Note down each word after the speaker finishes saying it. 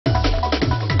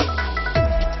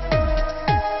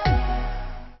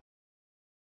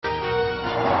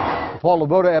Paul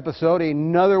Loboda episode,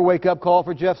 another wake-up call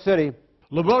for Jeff City.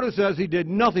 Loboda says he did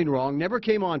nothing wrong, never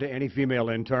came on to any female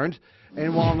interns,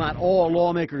 and while not all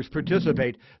lawmakers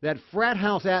participate, that frat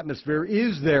house atmosphere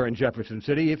is there in Jefferson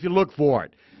City if you look for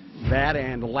it. That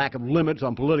and the lack of limits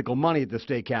on political money at the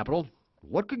state capitol.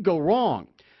 What could go wrong?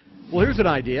 Well, here's an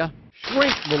idea.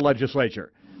 Shrink the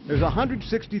legislature. There's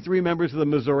 163 members of the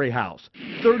Missouri House,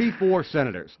 34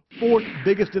 senators, fourth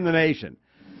biggest in the nation.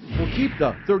 We'll keep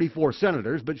the 34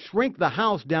 senators, but shrink the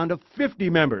House down to 50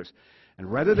 members.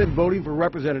 And rather than voting for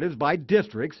representatives by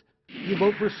districts, you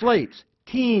vote for slates,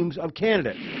 teams of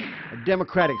candidates. A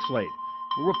Democratic slate,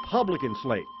 a Republican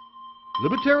slate,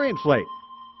 Libertarian slate.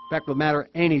 In fact, no matter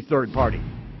any third party.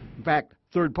 In fact,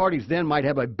 third parties then might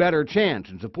have a better chance,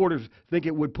 and supporters think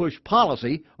it would push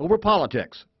policy over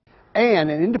politics.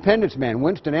 And an independence man,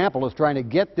 Winston Apple, is trying to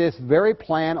get this very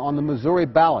plan on the Missouri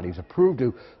ballot. He's approved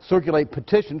to circulate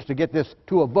petitions to get this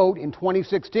to a vote in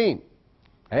 2016.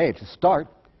 Hey, it's a start.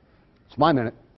 It's my minute.